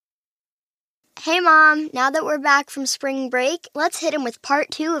Hey, Mom, now that we're back from spring break, let's hit him with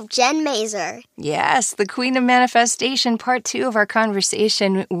part 2 of Jen Mazer. Yes, the Queen of Manifestation, part 2 of our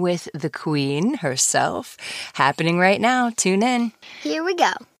conversation with the Queen herself, happening right now. Tune in. Here we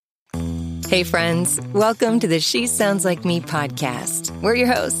go. Hey, friends. Welcome to the She Sounds Like Me podcast. We're your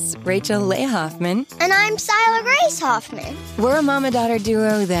hosts, Rachel Leigh Hoffman. And I'm Sila Grace Hoffman. We're a mama-daughter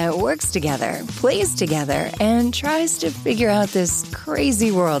duo that works together, plays together, and tries to figure out this crazy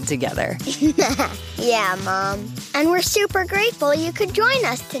world together. Yeah, Mom. And we're super grateful you could join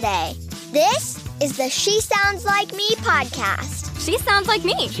us today. This is the She Sounds Like Me podcast. She sounds like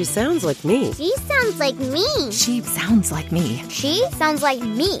me. She sounds like me. She sounds like me. She sounds like me. She sounds like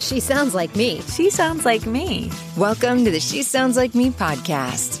me. She sounds like me. She sounds like me. Welcome to the She Sounds Like Me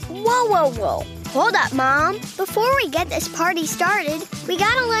podcast. Whoa. Hold up, Mom. Before we get this party started, we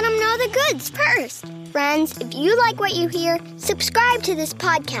gotta let them know the goods first. Friends, if you like what you hear, subscribe to this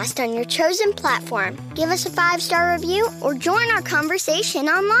podcast on your chosen platform. Give us a 5-star review or join our conversation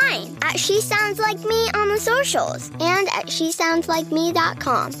online at She Sounds Like Me on the socials and at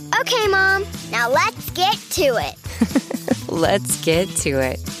SheSoundsLikeMe.com. Okay, Mom, now let's get to it. Let's get to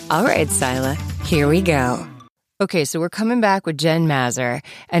it. All right, Sila, here we go. Okay, so we're coming back with Jen Mazer,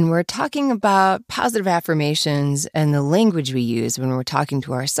 and we're talking about positive affirmations and the language we use when we're talking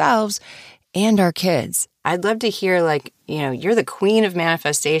to ourselves and our kids. I'd love to hear, you're the queen of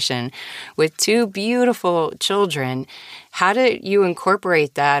manifestation with 2 beautiful children. How do you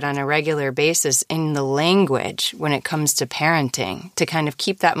incorporate that on a regular basis in the language when it comes to parenting to kind of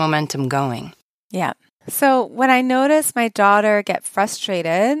keep that momentum going? Yeah. So when I notice my daughter get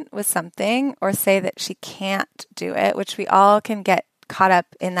frustrated with something or say that she can't do it, which we all can get caught up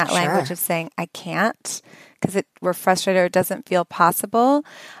in that language of saying, I can't, because we're frustrated or it doesn't feel possible,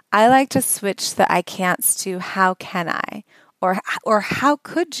 I like to switch the I can'ts to how can I or how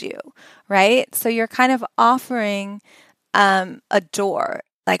could you, right? So you're kind of offering a door,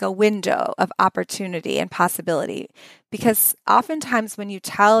 like a window of opportunity and possibility. Because oftentimes when you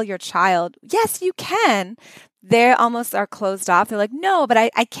tell your child, yes, you can, they almost are closed off. They're like, no, but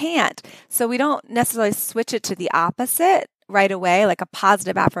I can't. So we don't necessarily switch it to the opposite right away, like a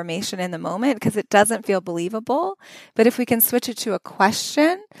positive affirmation in the moment, because it doesn't feel believable. But if we can switch it to a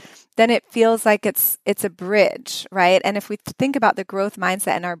question, then it feels like it's a bridge, right? And if we think about the growth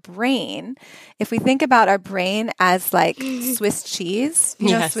mindset in our brain, if we think about our brain as like Swiss cheese,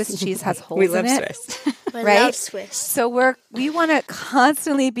 you know, Swiss cheese has holes in it. We love Swiss. I love Swiss. So we want to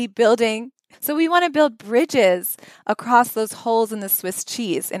constantly be building. So we want to build bridges across those holes in the Swiss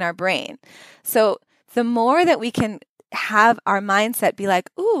cheese in our brain. So the more that we can have our mindset be like,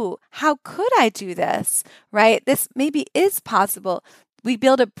 ooh, how could I do this, right? This maybe is possible. We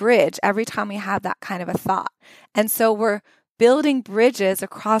build a bridge every time we have that kind of a thought. And so we're building bridges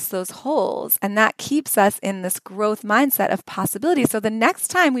across those holes, and that keeps us in this growth mindset of possibility. So the next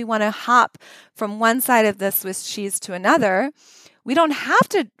time we want to hop from one side of the Swiss cheese to another, we don't have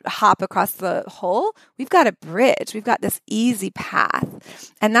to hop across the hole. We've got a bridge. We've got this easy path.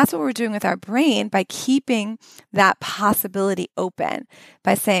 And that's what we're doing with our brain by keeping that possibility open,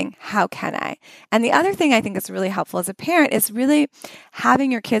 by saying, how can I? And the other thing I think is really helpful as a parent is really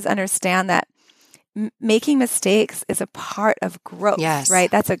having your kids understand that making mistakes is a part of growth,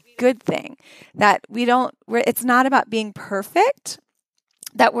 right? That's a good thing. That it's not about being perfect,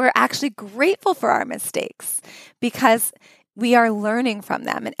 that we're actually grateful for our mistakes because we are learning from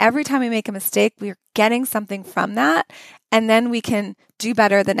them. And every time we make a mistake, we're getting something from that. And then we can do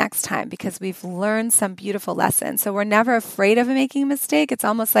better the next time because we've learned some beautiful lessons. So we're never afraid of making a mistake. It's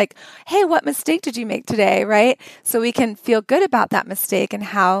almost like, hey, what mistake did you make today, right? So we can feel good about that mistake and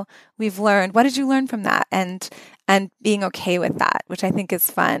how we've learned. What did you learn from that? And being okay with that, which I think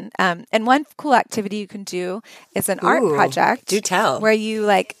is fun. And one cool activity you can do is an art project. Do tell. Where you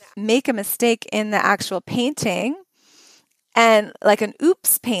make a mistake in the actual painting, and like an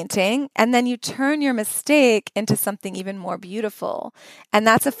oops painting, and then you turn your mistake into something even more beautiful. And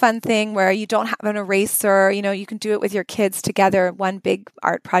that's a fun thing where you don't have an eraser, you can do it with your kids together, one big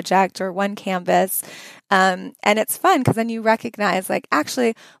art project or one canvas. And it's fun because then you recognize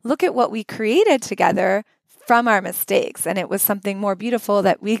actually, look at what we created together from our mistakes. And it was something more beautiful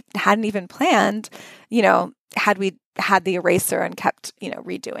that we hadn't even planned, had we had the eraser and kept,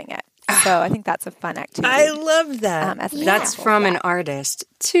 redoing it. So I think that's a fun activity. I love that. That's from an artist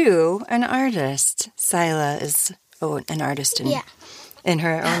to an artist. Sila is an artist in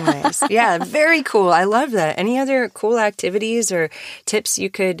her own ways. Yeah, very cool. I love that. Any other cool activities or tips you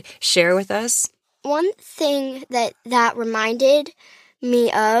could share with us? One thing that reminded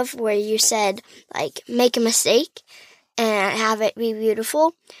me of where you said, make a mistake and have it be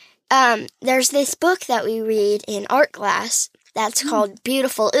beautiful. there's this book that we read in art class that's called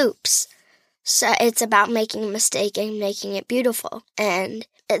Beautiful Oops. So it's about making a mistake and making it beautiful. And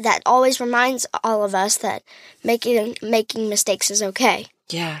that always reminds all of us that making mistakes is okay.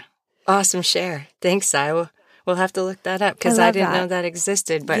 Yeah. Awesome share. Thanks, Si. We'll have to look that up because I didn't know that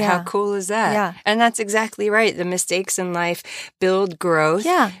existed. But how cool is that? Yeah. And that's exactly right. The mistakes in life build growth,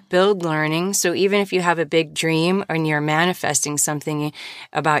 build learning. So even if you have a big dream and you're manifesting something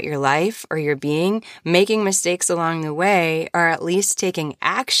about your life or your being, making mistakes along the way or at least taking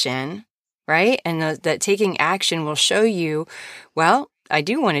action, right? And that taking action will show you, well, I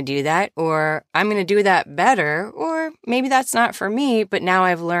do want to do that, or I'm going to do that better, or maybe that's not for me, but now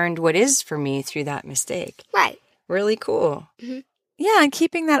I've learned what is for me through that mistake. Right. Really cool. Mm-hmm. Yeah, and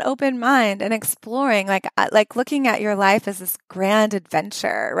keeping that open mind and exploring, like looking at your life as this grand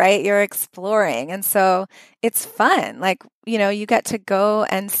adventure, right? You're exploring. And so it's fun. Like, you get to go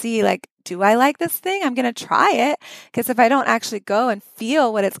and see, like, do I like this thing? I'm going to try it. Because if I don't actually go and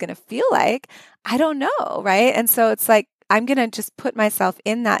feel what it's going to feel like, I don't know, right? And so it's like, I'm going to just put myself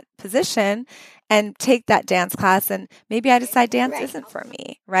in that position and take that dance class. And maybe I decide dance isn't for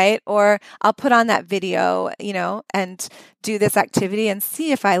me, right? Or I'll put on that video, and do this activity and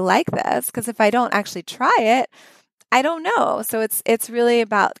see if I like this. Because if I don't actually try it, I don't know. So it's really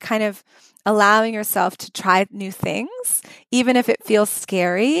about kind of allowing yourself to try new things, even if it feels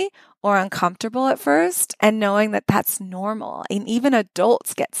scary or uncomfortable at first, and knowing that that's normal. And even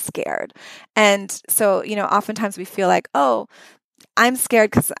adults get scared. And so, oftentimes we feel like, oh, I'm scared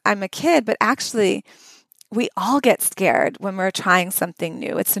because I'm a kid, but actually we all get scared when we're trying something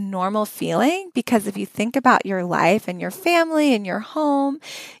new. It's a normal feeling because if you think about your life and your family and your home,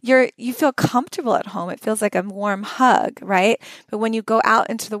 you feel comfortable at home. It feels like a warm hug, right? But when you go out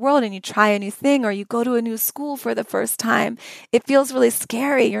into the world and you try a new thing or you go to a new school for the first time, it feels really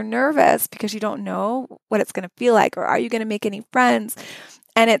scary. You're nervous because you don't know what it's going to feel like, or are you going to make any friends?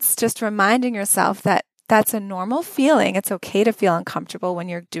 And it's just reminding yourself that that's a normal feeling. It's okay to feel uncomfortable when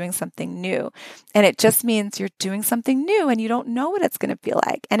you're doing something new. And it just means you're doing something new and you don't know what it's going to feel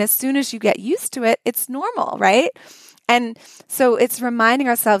like. And as soon as you get used to it, it's normal, right? And so it's reminding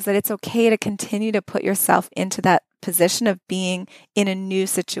ourselves that it's okay to continue to put yourself into that position of being in a new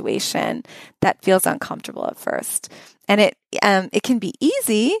situation that feels uncomfortable at first. And it can be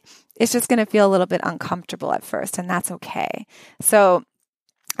easy. It's just going to feel a little bit uncomfortable at first, and that's okay. So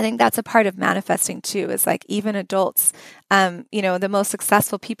I think that's a part of manifesting too, is like even adults, the most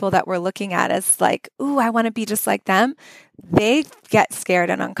successful people that we're looking at as like, ooh, I want to be just like them. They get scared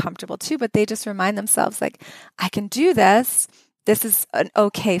and uncomfortable too, but they just remind themselves like, I can do this. This is an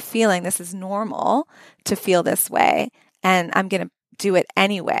okay feeling. This is normal to feel this way. And I'm going to do it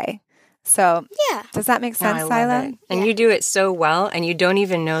anyway. So does that make sense, Sila? And you do it so well, and you don't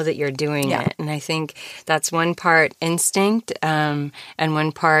even know that you're doing it. And I think that's one part instinct, and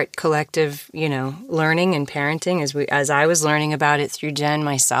one part collective, learning and parenting. As I was learning about it through Jen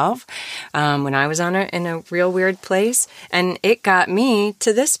myself, when I was in a real weird place, and it got me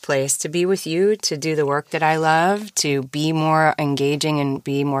to this place to be with you, to do the work that I love, to be more engaging and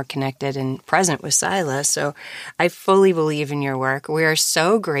be more connected and present with Sila. So I fully believe in your work. We are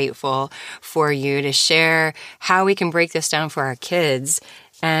so grateful for you to share how we can break this down for our kids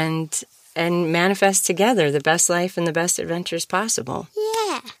and manifest together the best life and the best adventures possible.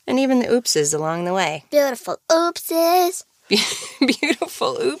 Yeah. And even the oopses along the way. Beautiful oopses.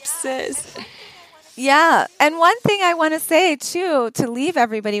 Beautiful oopses. Yeah. And one thing I want to say too, to leave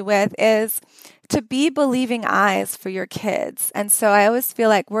everybody with, is to be believing eyes for your kids. And so I always feel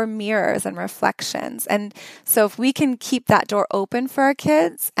like we're mirrors and reflections. And so if we can keep that door open for our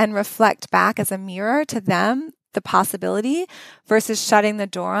kids and reflect back as a mirror to them the possibility versus shutting the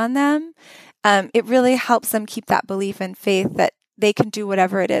door on them, it really helps them keep that belief and faith that they can do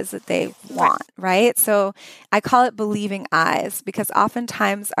whatever it is that they want, right? So I call it believing eyes, because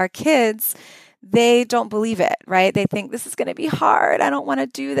oftentimes our kids, they don't believe it, right? They think this is going to be hard. I don't want to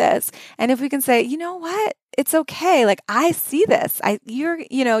do this. And if we can say, you know what? It's okay. Like, I see this.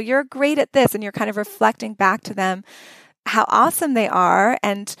 You're great at this. And you're kind of reflecting back to them how awesome they are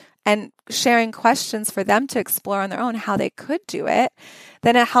and sharing questions for them to explore on their own how they could do it.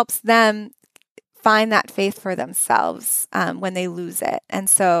 Then it helps them find that faith for themselves when they lose it. And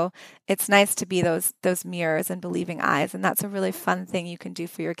so it's nice to be those mirrors and believing eyes. And that's a really fun thing you can do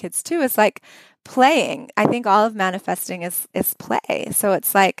for your kids too. It's like playing. I think all of manifesting is play. So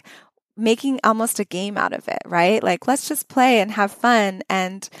it's like making almost a game out of it, right? Like, let's just play and have fun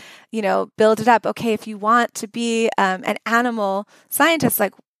and, build it up. Okay, if you want to be an animal scientist,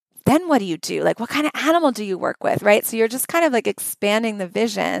 like, then what do you do? Like, what kind of animal do you work with, right? So you're just kind of like expanding the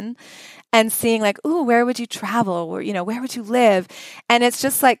vision and seeing like, ooh, where would you travel? Or, where would you live? And it's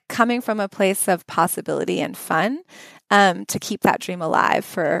just like coming from a place of possibility and fun to keep that dream alive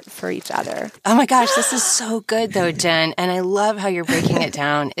for each other. Oh my gosh, this is so good though, Jen. And I love how you're breaking it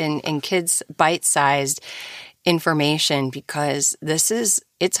down in kids' bite-sized information, because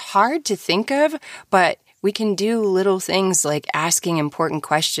it's hard to think of, but we can do little things like asking important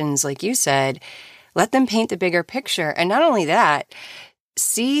questions, like you said, let them paint the bigger picture. And not only that,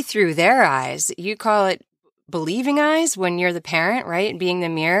 see through their eyes. You call it believing eyes when you're the parent, right? Being the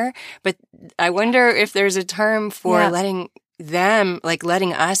mirror. But I wonder if there's a term for letting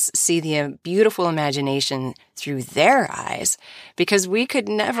us see the beautiful imagination through their eyes, because we could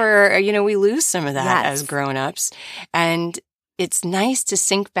never, we lose some of that as grown-ups. And it's nice to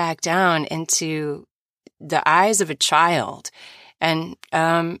sink back down into the eyes of a child and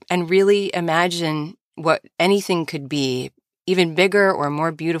really imagine what anything could be, even bigger or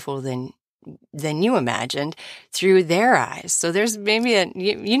more beautiful than you imagined, through their eyes. So there's maybe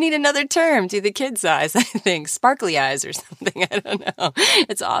you need another term to the kids' eyes, I think, sparkly eyes or something. I don't know.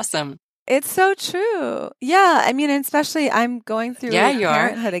 It's awesome. It's so true. Yeah. I mean, especially I'm going through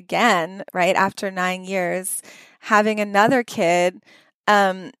parenthood again, right? After 9 years, having another kid.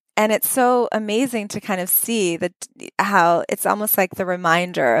 And it's so amazing to kind of see how it's almost like the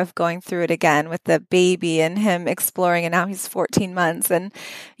reminder of going through it again with the baby and him exploring, and now he's 14 months and,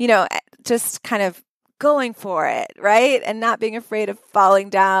 just kind of going for it, right? And not being afraid of falling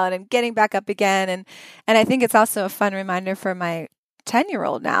down and getting back up again. And I think it's also a fun reminder for my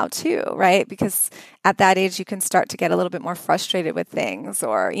 10-year-old now too, right? Because at that age, you can start to get a little bit more frustrated with things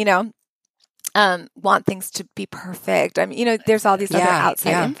or, want things to be perfect. I mean, there's all these other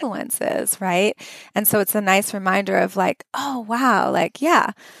outside influences, right? And so it's a nice reminder of like, oh, wow, like,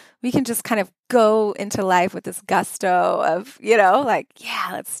 we can just kind of go into life with this gusto of,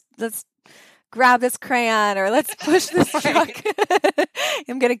 let's grab this crayon or let's push this truck.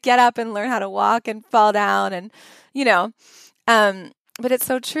 I'm going to get up and learn how to walk and fall down and, but it's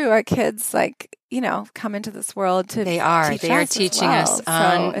so true. Our kids come into this world to They are teaching us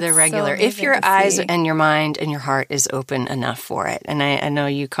on the regular. If your eyes and your mind and your heart is open enough for it. And I know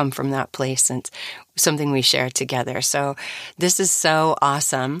you come from that place and it's something we share together. So this is so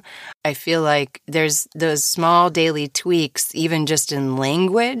awesome. I feel like there's those small daily tweaks, even just in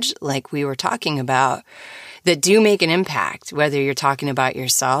language, like we were talking about, that do make an impact, whether you're talking about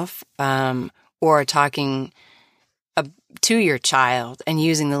yourself or talking to your child and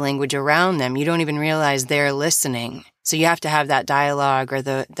using the language around them. You don't even realize they're listening. So you have to have that dialogue or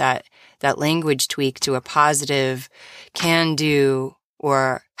that language tweak to a positive can do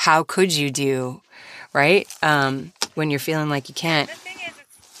or how could you do, right? When you're feeling like you can't.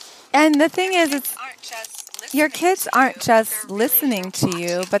 And the thing is, your kids aren't just listening to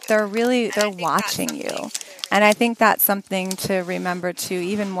you, but they're watching you. And I think that's something to remember too,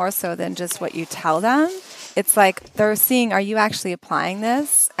 even more so than just what you tell them. It's like they're seeing, are you actually applying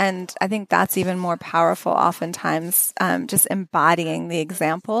this? And I think that's even more powerful oftentimes, just embodying the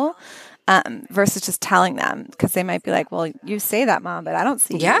example versus just telling them. Because they might be like, well, you say that, Mom, but I don't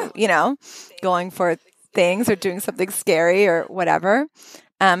see you, going for things or doing something scary or whatever.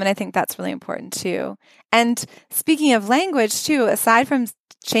 And I think that's really important too. And speaking of language too, aside from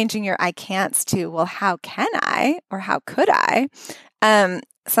changing your I can'ts to, well, how can I or how could I?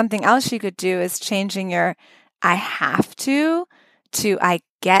 Something else you could do is changing your I have to I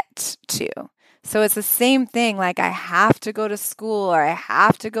get to. So it's the same thing, like I have to go to school or I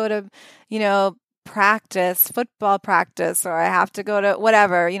have to go to, football practice, or I have to go to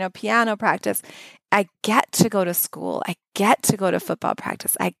whatever, piano practice. I get to go to school. I get to go to football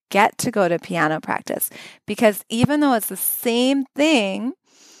practice. I get to go to piano practice. Because even though it's the same thing,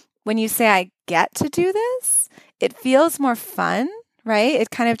 when you say I get to do this, it feels more fun. Right? It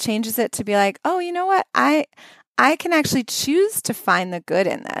kind of changes it to be like, oh, you know what? I can actually choose to find the good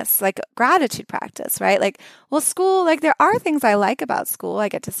in this, like gratitude practice, right? Like, well, school, like there are things I like about school. I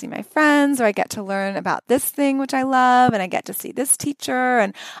get to see my friends, or I get to learn about this thing, which I love, and I get to see this teacher,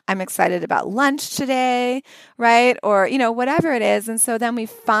 and I'm excited about lunch today, right? Or, whatever it is. And so then we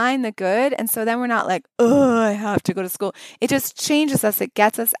find the good. And so then we're not like, oh, I have to go to school. It just changes us. It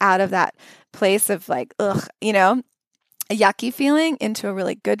gets us out of that place of like, ugh, a yucky feeling into a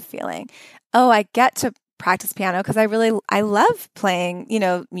really good feeling. Oh, I get to practice piano because I love playing,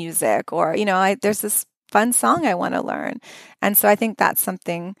 music, or, there's this fun song I want to learn. And so I think that's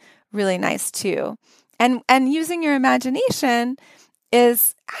something really nice too. And using your imagination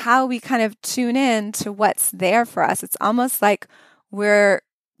is how we kind of tune in to what's there for us. It's almost like we're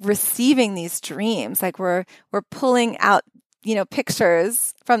receiving these dreams. Like we're pulling out,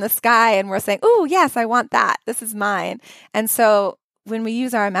 pictures from the sky and we're saying, oh, yes, I want that. This is mine. And so when we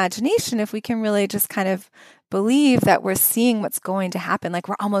use our imagination, if we can really just kind of believe that we're seeing what's going to happen, like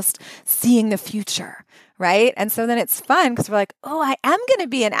we're almost seeing the future, right? And so then it's fun because we're like, oh, I am going to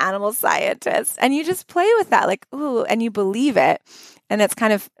be an animal scientist. And you just play with that, like, ooh, and you believe it. And it's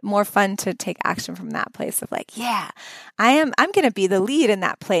kind of more fun to take action from that place of like, yeah, I'm going to be the lead in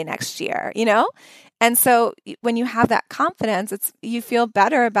that play next year, And so when you have that confidence, you feel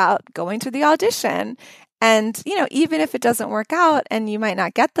better about going to the audition. And, even if it doesn't work out and you might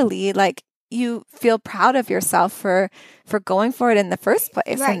not get the lead, like you feel proud of yourself for going for it in the first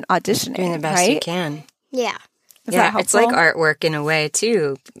place and auditioning. Doing the best you can. Yeah. Is that it's like helpful? artwork in a way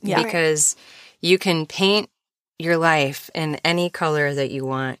too, Yeah. because you can paint your life in any color that you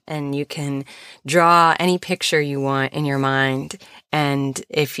want, and you can draw any picture you want in your mind. And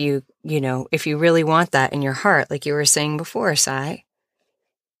if you really want that in your heart, like you were saying before, Sai,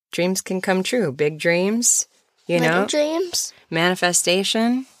 dreams can come true. Big dreams, Little dreams.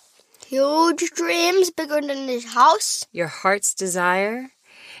 manifestation, Huge dreams, bigger than this house. your heart's desire.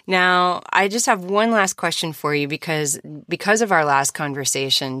 Now, I just have one last question for you because of our last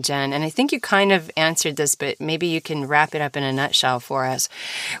conversation, Jen, and I think you kind of answered this, but maybe you can wrap it up in a nutshell for us.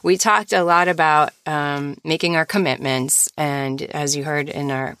 We talked a lot about making our commitments, and as you heard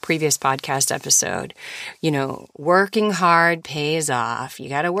in our previous podcast episode, working hard pays off. You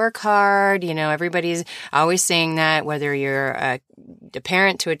got to work hard. Everybody's always saying that, whether you're a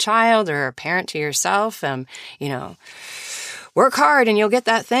parent to a child or a parent to yourself, work hard and you'll get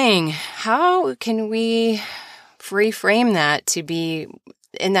that thing. How can we reframe that to be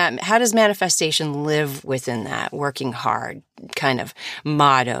in that? How does manifestation live within that working hard kind of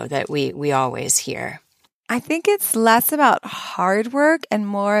motto that we always hear? I think it's less about hard work and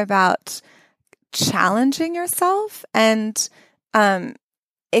more about challenging yourself. And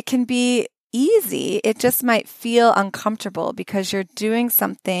it can be easy. It just might feel uncomfortable because you're doing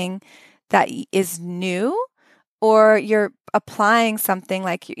something that is new, or you're applying something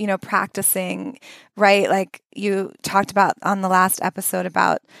like, practicing, right? Like you talked about on the last episode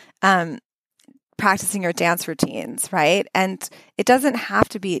about practicing your dance routines, right? And it doesn't have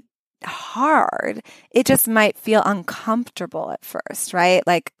to be hard. It just might feel uncomfortable at first, right?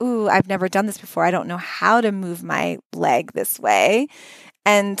 Like, ooh, I've never done this before. I don't know how to move my leg this way.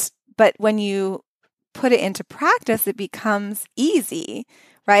 But when you put it into practice, it becomes easy,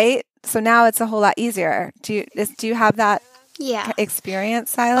 right? So now it's a whole lot easier. Do you have that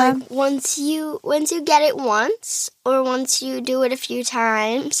experience, Sila? Like once you get it once, or once you do it a few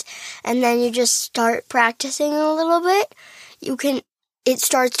times, and then you just start practicing a little bit, it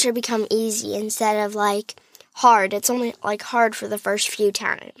starts to become easy instead of like hard. It's only like hard for the first few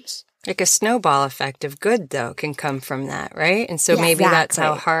times. Like a snowball effect of good, though, can come from that, right? And so maybe that's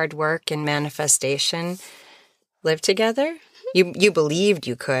how hard work and manifestation live together. You believed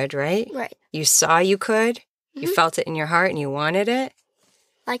you could, right? Right. You saw you could. Mm-hmm. You felt it in your heart and you wanted it.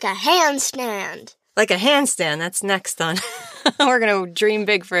 Like a handstand. Like a handstand. That's next on. We're going to dream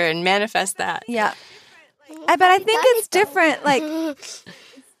big for it and manifest that. Yeah. But I think it's different. Like,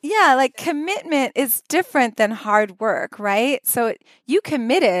 yeah, like commitment is different than hard work, right? So you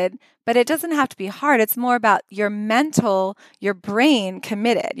committed, but it doesn't have to be hard. It's more about your brain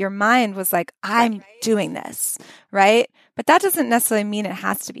committed. Your mind was like, I'm doing this, right? But that doesn't necessarily mean it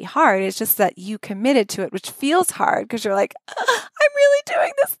has to be hard. It's just that you committed to it, which feels hard because you're like, I'm really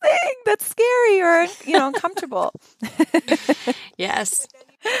doing this thing that's scary or, uncomfortable. Yes.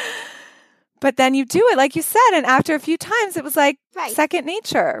 But then you do it, like you said, and after a few times, it was like second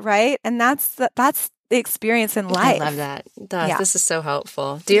nature, right? And that's the experience in life. I love that. This is so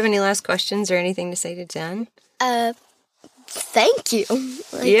helpful. Do you have any last questions or anything to say to Jen? Thank you.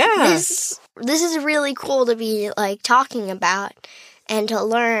 This is really cool to be like talking about and to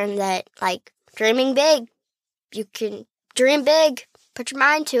learn that like dreaming big, you can dream big, put your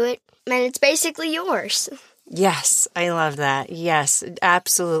mind to it, and it's basically yours. Yes, I love that. Yes,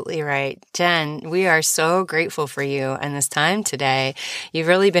 absolutely right. Jen, we are so grateful for you and this time today. You've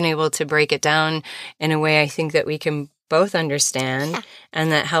really been able to break it down in a way I think that we can both understand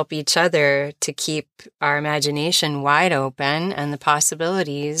and that help each other to keep our imagination wide open, and the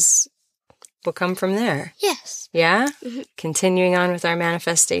possibilities will come from there. Yes. Yeah? Mm-hmm. Continuing on with our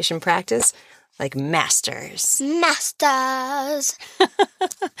manifestation practice. Like masters. Masters.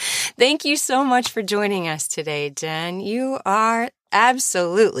 Thank you so much for joining us today, Jen. You are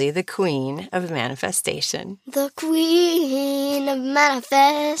absolutely the queen of manifestation. The queen of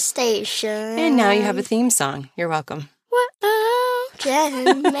manifestation. And now you have a theme song. You're welcome. Whoa,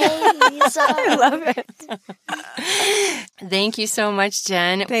 Jen Mazer. I love it. Thank you so much,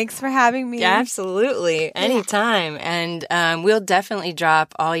 Jen. Thanks for having me. Absolutely. Anytime. And we'll definitely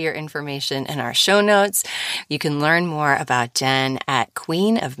drop all your information in our show notes. You can learn more about Jen at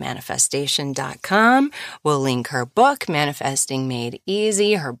queenofmanifestation.com. We'll link her book, Manifesting Made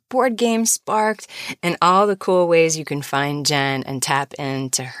Easy, her board game Sparked, and all the cool ways you can find Jen and tap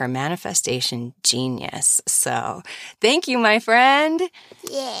into her manifestation genius. So thank you, my friend.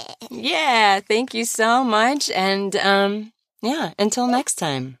 Yeah. Yeah. Thank you so much. And until next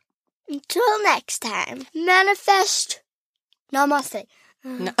time. Until next time, manifest. Namaste.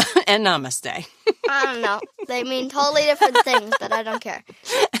 No, and namaste. I don't know. They mean totally different things, but I don't care.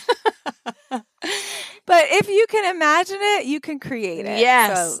 But if you can imagine it, you can create it.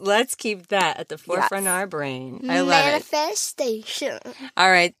 Yes, So, let's keep that at the forefront of our brain. I love Manifestation. it. All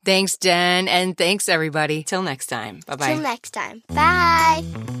right, thanks, Jen, and thanks, everybody. Till next time. Bye-bye. Till next time. Bye.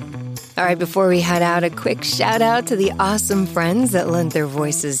 All right, before we head out, a quick shout out to the awesome friends that lent their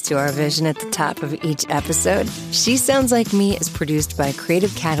voices to our vision at the top of each episode. She Sounds Like Me is produced by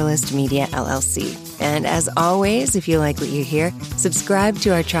Creative Catalyst Media, LLC. And as always, if you like what you hear, subscribe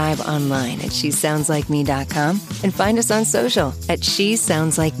to our tribe online at shesoundslikeme.com and find us on social at She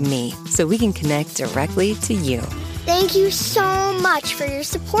Sounds Like Me so we can connect directly to you. Thank you so much for your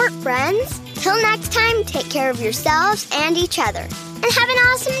support, friends. Till next time, take care of yourselves and each other. And have an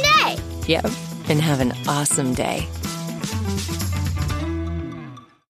awesome day. Yep, and have an awesome day.